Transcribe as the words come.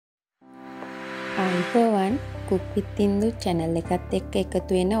අයිබෝවන් cook with Indu channel එකත් එක්ක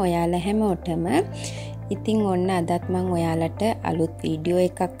එකතු වෙන ඔයාලා හැමෝටම ඉතින් ඔන්න අදත් මම ඔයාලට අලුත් වීඩියෝ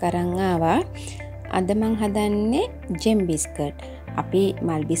එකක් අරන් ආවා. අද මම හදන්නේ ජෙම් බිස්කට්. අපි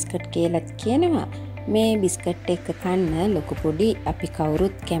මල් බිස්කට් කියලාත් කියනවා. මේ බිස්කට් එක කන්න ලොකු පොඩි අපි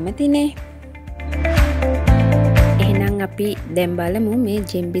කවුරුත් කැමතිනේ. එහෙනම් අපි දැන් බලමු මේ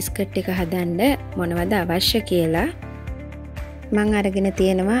ජෙම් බිස්කට් එක හදන්න මොනවද අවශ්‍ය කියලා. මම අරගෙන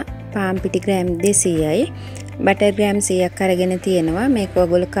තියෙනවා පාන් පිටි ග්‍රෑම් 200යි බටර් ග්‍රෑම් 100ක් අරගෙන තියෙනවා. මේක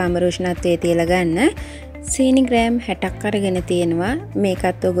ඔයගොල්ලෝ කාමර උෂ්ණත්වයේ තියලා ගන්න. සීනි ග්‍රෑම් 60ක් අරගෙන තියෙනවා.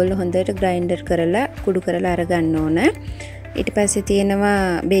 මේකත් ඔයගොල්ලෝ හොඳට ග්‍රයින්ඩර් කරලා කුඩු කරලා අරගන්න ඕන. ඊට පස්සේ තියෙනවා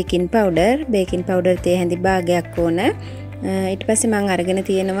බේකින් පවුඩර් තේ හැඳි භාගයක් ඕන. ඊට පස්සේ මම අරගෙන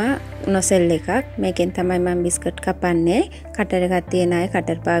තියෙනවා නොසෙල් එකක්. මේකෙන් තමයි මම බිස්කට් කපන්නේ. කටර් එකක් තියෙන අය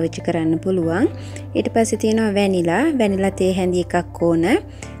කටර් පාවිච්චි කරන්න පුළුවන්. ඊට පස්සේ තියෙනවා වැනිලා තේ හැඳි එකක් ඕන.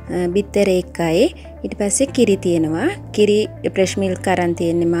 බිත්තර එකයි. ඊට පස්සේ කිරි තියෙනවා. කිරි ෆ්‍රෙෂ් මිල්ක් අරන්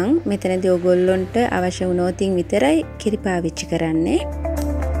තියෙන්නේ මම. මෙතනදී ඔයගොල්ලන්ට අවශ්‍ය වුණොත් විතරයි කිරි පාවිච්චි කරන්නේ.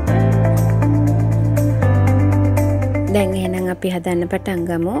 දැන් එහෙනම් අපි හදන්න පටන්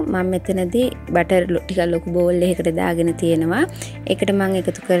ගමු. මම මෙතනදී බටර් ටික ලොකු බෝල් එකකට දාගෙන තියෙනවා. ඒකට මම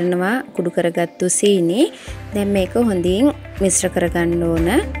එකතු කරනවා කුඩු කරගත්තු සීනි. දැන් මේක හොඳින් මිශ්‍ර කරගන්න ඕන.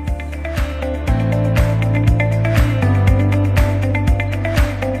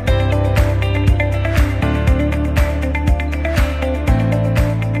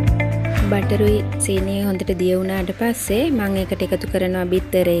 බටරුයි සීනිය හොඳට දිය වුණාට පස්සේ මම ඒකට එකතු කරනවා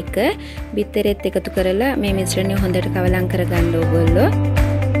බිත්තර එක. බිත්තරෙත් එකතු කරලා මේ මිශ්‍රණය හොඳට කවලම් කරගන්න ඕගොල්ලෝ.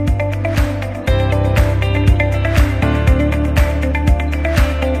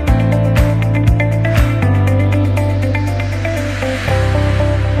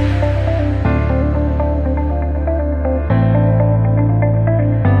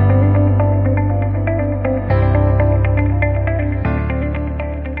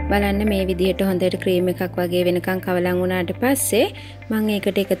 බලන්න මේ විදිහට හොඳට ක්‍රීම් එකක් වගේ වෙනකන් කවලම් වුණාට පස්සේ මම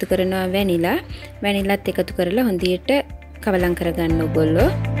ඒකට එකතු කරනවා වැනිලාත් එකතු කරලා හොඳට කවලම් කරගන්න ඕගොල්ලෝ.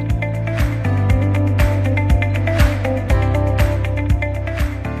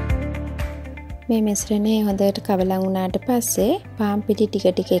 මේ මිශ්‍රණය හොඳට කවලම් වුණාට පස්සේ පාන් පිටි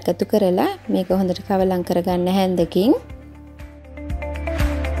ටික එකතු කරලා මේක හොඳට කවලම් කරගන්න හැන්දකින්.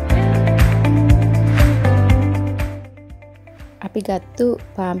 අපි ගත්තු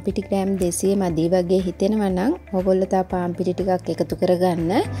පාන් පිටි ග්‍රෑම් 200 මදි වගේ හිතෙනවා නම් ඔයගොල්ලෝ තා පාන් පිටි ටිකක් එකතු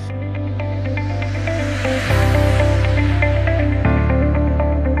කරගන්න.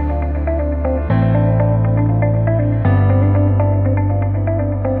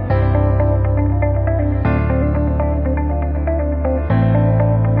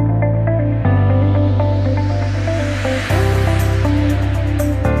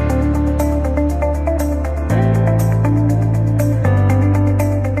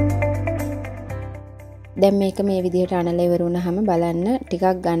 දැන් මේක මේ විදිහට අනලා ඉවර වුණාම බලන්න ටිකක්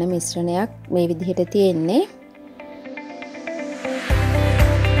ඝන මිශ්‍රණයක් මේ විදිහට තියෙන්නේ.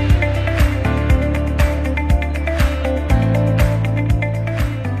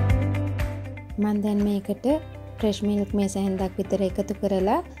 මම දැන් මේකට ෆ්‍රෙෂ් මිල්ක් මේස හැන්දක් විතර එකතු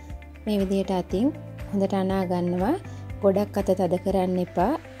කරලා මේ විදිහට අතින් හොඳට අනා ගන්නවා. ගොඩක් අත තද කරන්න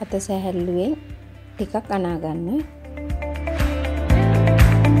එපා. අත සැහැල්ලුවෙන් ටිකක් අනා ගන්න.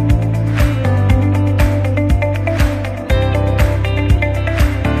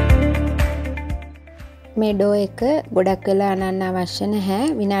 මේ ඩෝ එක ගොඩක් වෙලා අනන්න අවශ්‍ය නැහැ.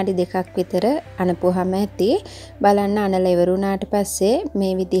 විනාඩි 2ක් විතර අනපුවාම ඇති. බලන්න අනලා ඉවර වුණාට පස්සේ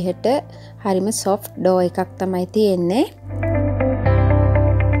මේ විදිහට හරිම සොෆ්ට් ඩෝ එකක් තමයි තියෙන්නේ.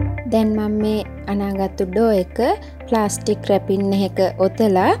 දැන් මම මේ අනාගත්තු ඩෝ එක ප්ලාස්ටික් රැපින් එකක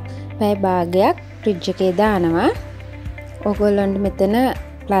ඔතලා පැය භාගයක් ෆ්‍රිජ් එකේ දානවා. ඔයගොල්ලන්ට මෙතන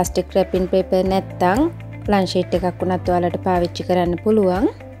ප්ලාස්ටික් රැපින් පේපර් නැත්තම් ලන්ච් ෂීට් එකක් උනත් ඔයාලට පාවිච්චි කරන්න පුළුවන්.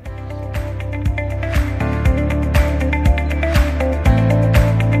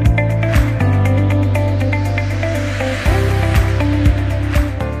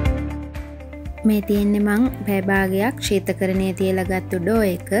 මේ තියෙන්නේ මං පැය භාගයක් ශීතකරණයේ තියලා ගත්ත ඩෝ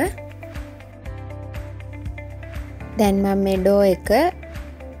එක. දැන් මම මේ ඩෝ එක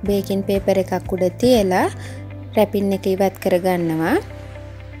බේකින් පේපර් එකක් උඩ තියලා රැපින් එක ඉවත් කරගන්නවා.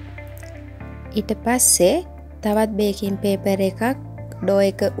 ඊට පස්සේ තවත් බේකින් පේපර් එකක් ඩෝ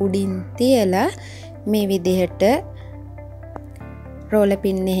එක උඩින් තියලා මේ විදිහට රෝලර්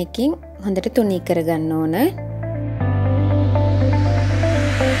පින් එකකින් හොඳට තුනී කරගන්න ඕන.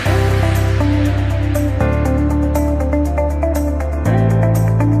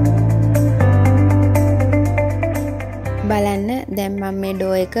 බලන්න දැන් මම මේ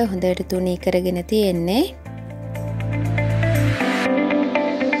ඩෝ එක හොඳට තුනී කරගෙන තියෙන්නේ.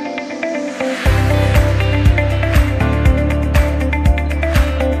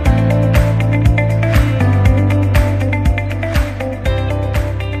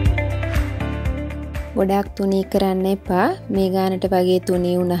 ගොඩක් තුනී කරන්න එපා. මේ ගානට වගේ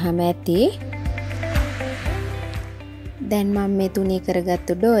තුනී වුණාම ඇති. දැන් මම මේ තුනී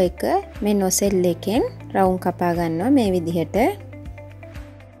කරගත්තු ඩෝ එක මේ නොසෙල් එකෙන් රවුම් කපා ගන්නවා මේ විදිහට.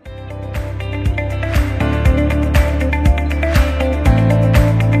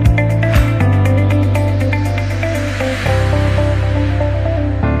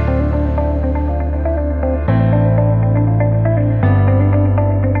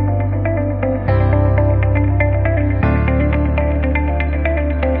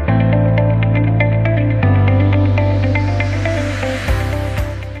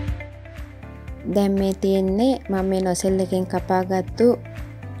 දැන් මේ තියෙන්නේ මම මේ නොසෙල් එකෙන් කපාගත්තු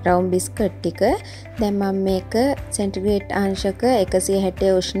රවුම් බිස්කට් ටික. දැන් මම මේක සෙන්ටිග්‍රේඩ් අංශක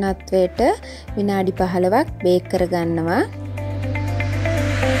 160 උෂ්ණත්වයට විනාඩි 15ක් බේක් කරගන්නවා.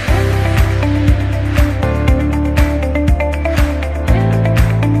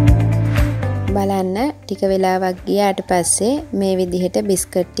 බලන්න ටික වෙලාවක් ගියාට පස්සේ මේ විදිහට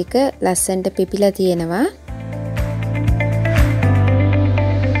බිස්කට් ටික ලස්සනට පිපිලා තියෙනවා.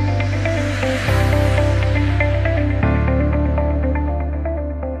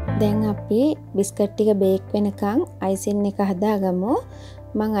 දැන් අපි බිස්කට් ටික බේක් වෙනකන් අයිසින් එක හදාගමු.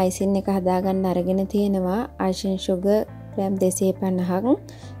 මම අයිසින් එක හදාගන්න අරගෙන තියෙනවා අයිසින් sugar ග්‍රෑම් 250ක්,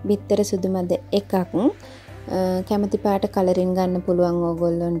 බිත්තර සුදු මද එකක්, කැමති පාට කලරින් ගන්න පුළුවන්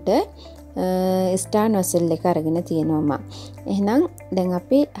ඕගොල්ලන්ට. ස්ටාර් නොසල් එක අරගෙන තියෙනවා මම. එහෙනම් දැන්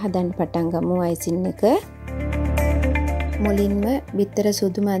අපි හදන්න පටන් ගමු අයිසින් එක. මුලින්ම බිත්තර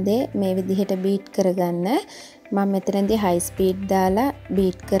සුදු මදේ මේ විදිහට බීට් කරගන්න. මම මෙතනදී හයි ස්පීඩ් දාලා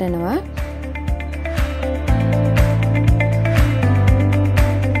බීට් කරනවා.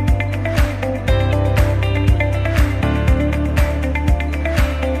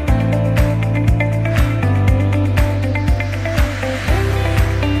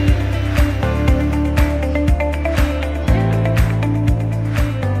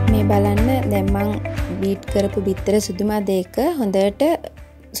 මේ බලන්න දැන් මම බීට් කරපු බිත්තර සුදු මද එක හොඳට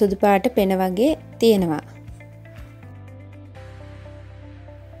සුදු පාට පෙන වගේ තියෙනවා.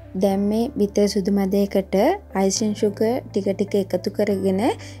 දැන් මේ බිත්තර සුදු මද එකට අයිසින් sugar ටික ටික එකතු කරගෙන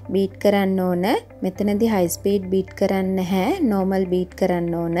බීට් කරන්න ඕන. මෙතනදී හයි ස්පීඩ් බීට් කරන්න නැහැ, නෝමල් බීට්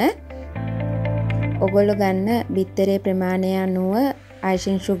කරන්න ඕන. ඔයගොල්ලෝ ගන්න බිත්තරේ ප්‍රමාණය අනුව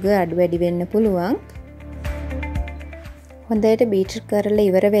අයිසින් sugar අඩු වැඩි වෙන්න පුළුවන්. හොඳට බීට් කරලා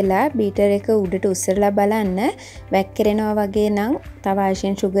ඉවර වෙලා බීටර් එක උඩට උස්සලා බලන්න වැක්කිරෙනවා වගේ නම් තව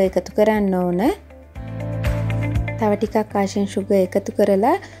අයිසින් sugar එකතු කරන්න ඕන. තව ටිකක් අයිසින් sugar එකතු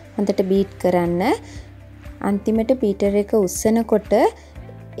කරලා හොඳට බීට් කරන්න. අන්තිමට බීටර් එක උස්සනකොට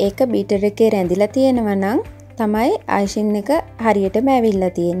ඒක බීටර් එකේ රැඳිලා තියෙනවා නම් තමයි අයිසින් එක හරියටම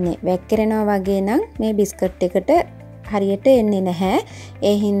ඇවිල්ලා තියෙන්නේ. වැක්කිරෙනවා වගේ නම් මේ බිස්කට් එකට හරියට එන්නේ නැහැ.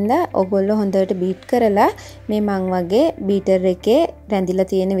 ඒ හින්දා ඔයගොල්ලෝ හොඳට බීට් කරලා මේ මං වගේ බීටර් එකේ රැඳිලා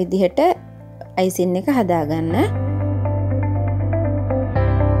තියෙන විදිහට අයිසින් එක හදාගන්න.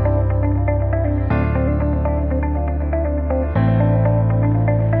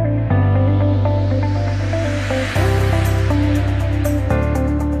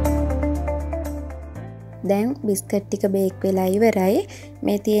 දැන් බිස්කට් ටික බේක් වෙලා ඉවරයි.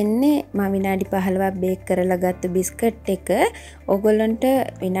 මේ තියෙන්නේ මම විනාඩි 15ක් බේක් කරලා ගත්ත බිස්කට් එක. ඕගොල්ලන්ට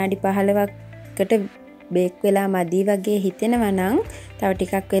විනාඩි 15කට බේක් වෙලා මදි වගේ හිතෙනවා නම් තව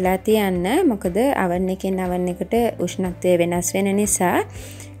ටිකක් වෙලා තියන්න. මොකද oven එකෙන් oven එකට උෂ්ණත්වය වෙනස් වෙන නිසා.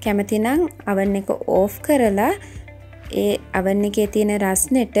 කැමති නම් oven එක ඕෆ් කරලා ඒ oven එකේ තියෙන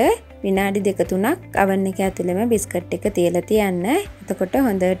රස්නෙට විනාඩි 2-3ක් oven එක ඇතුළෙම බිස්කට් එක තියලා තියන්න. එතකොට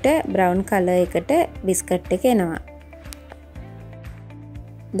හොඳට බ්‍රවුන් කලර් එකට බිස්කට් එක එනවා.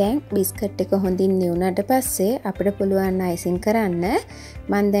 දැන් බිස්කට් එක හොඳින් නිවුණාට පස්සේ අපිට පුළුවන් අයිසින් කරන්න.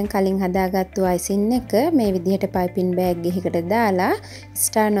 මම දැන් කලින් හදාගත්තු අයිසින් එක මේ විදිහට පයිපින් බෑග් එකකට දාලා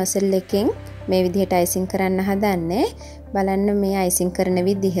ස්ටාර් නොසල් එකෙන් මේ විදිහට අයිසින් කරන්න හදන්නේ. බලන්න මේ අයිසින් කරන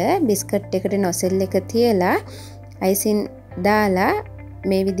විදිහ. බිස්කට් එකට නොසල් එක තියලා අයිසින් දාලා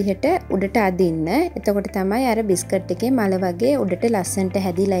මේ විදිහට උඩට අදින්න. එතකොට තමයි අර බිස්කට් එකේ මල වගේ උඩට ලස්සනට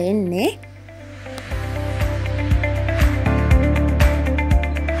හැදිලා එන්නේ.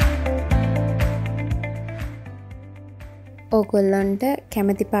 ඕගොල්ලන්ට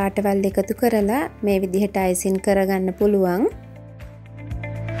කැමති පාටවල් එකතු කරලා මේ විදිහට අයිසින් කරගන්න පුළුවන්.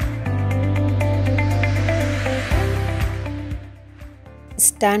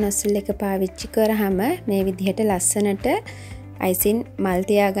 ස්ටාර් නොසල් එක පාවිච්චි කරාම මේ විදිහට ලස්සනට අයිසින් මල්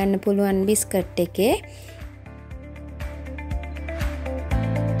තියාගන්න පුළුවන් බිස්කට් එකේ.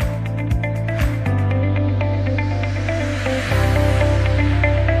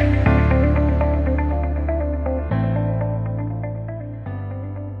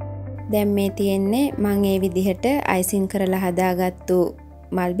 දැන් මේ තියෙන්නේ මම ඒ විදිහට අයිසින් කරලා හදාගත්තු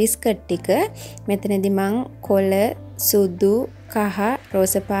මල් බිස්කට් ටික. මෙතනදී මම කොළ, සුදු, කහ,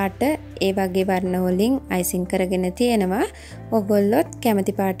 රෝස පාට ඒ වගේ වර්ණ වලින් අයිසින් කරගෙන තියෙනවා. ඔයගොල්ලොත්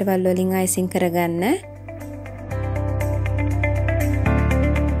කැමති පාටවල් වලින් අයිසින් කරගන්න.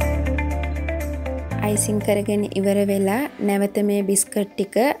 අයිසින් කරගෙන ඉවර වෙලා නැවත මේ බිස්කට්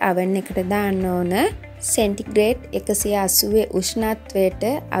ටික oven එකට දාන්න ඕන. සෙන්ටිග්‍රේඩ් 180 උෂ්ණත්වයට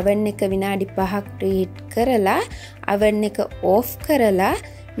oven එක විනාඩි 5ක් ප්‍රීහීට් කරලා oven එක ඕෆ් කරලා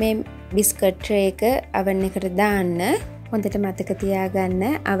මේ බිස්කට් ට්‍රේ එක oven එකට දාන්න. හොඳට මතක තියාගන්න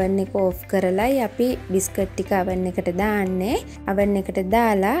oven එක ඕෆ් කරලායි අපි බිස්කට් ටික oven එකට දාන්නේ. oven එකට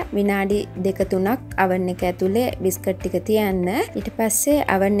දාලා විනාඩි 2-3ක් oven එක ඇතුලේ බිස්කට් ටික තියන්න. ඊට පස්සේ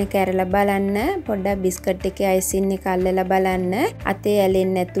oven එක ඇරලා බලන්න. පොඩ්ඩක් බිස්කට් එකේ අයිසින් එක අල්ලලා බලන්න. අතේ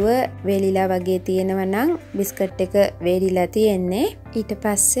ඇලෙන්නේ නැතුව වේලිලා වගේ තියෙනවා නම් බිස්කට් එක වේලිලා තියෙන්නේ. ඊට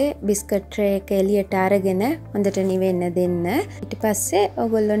පස්සේ බිස්කට් ට්‍රේ එක එළියට අරගෙන හොඳට නිවෙන්න දෙන්න. ඊට පස්සේ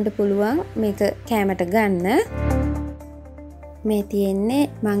ඔයගොල්ලන්ට පුළුවන් මේක කෑමට ගන්න. මේ තියෙන්නේ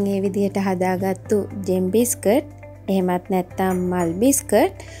මම ඒ විදිහට හදාගත්තු ජෙම් බිස්කට්. එහෙමත් නැත්නම් මල්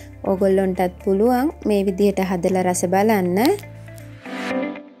බිස්කට්. ඕගොල්ලොන්ටත් පුළුවන් මේ විදිහට හදලා රස බලන්න.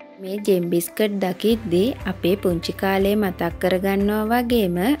 මේ ජෙම් බිස්කට් දකිද්දී අපේ පුංචි කාලේ මතක් කරගන්නවා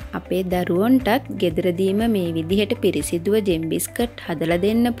වගේම අපේ දරුවන්ටත් ගෙදරදීම මේ විදිහට පිරිසිදුව ජෙම් බිස්කට් හදලා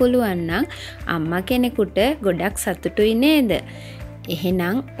දෙන්න පුළුවන් නම් අම්මා කෙනෙකුට ගොඩක් සතුටුයි නේද?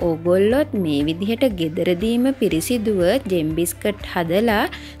 එහෙනම් ඕගොල්ලොත් මේ විදිහට ගෙදරදීම පිරිසිදුව ජෙම් බිස්කට් හදලා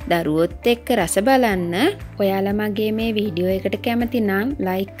දරුවොත් එක්ක රස බලන්න. ඔයාලා මගේ මේ වීඩියෝ එකට කැමති නම්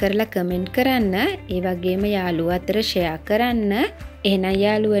ලයික් කරලා කමෙන්ට් කරන්න. ඒ වගේම යාළුවෝ අතර ෂෙයා කරන්න. එහෙනම්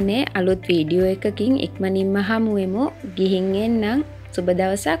යාළුවනේ අලුත් වීඩියෝ එකකින් ඉක්මනින්ම හමු වෙමු. ගිහින් එන්නම්. සුබ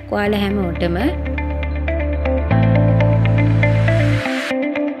දවසක් ඔයාලා හැමෝටම.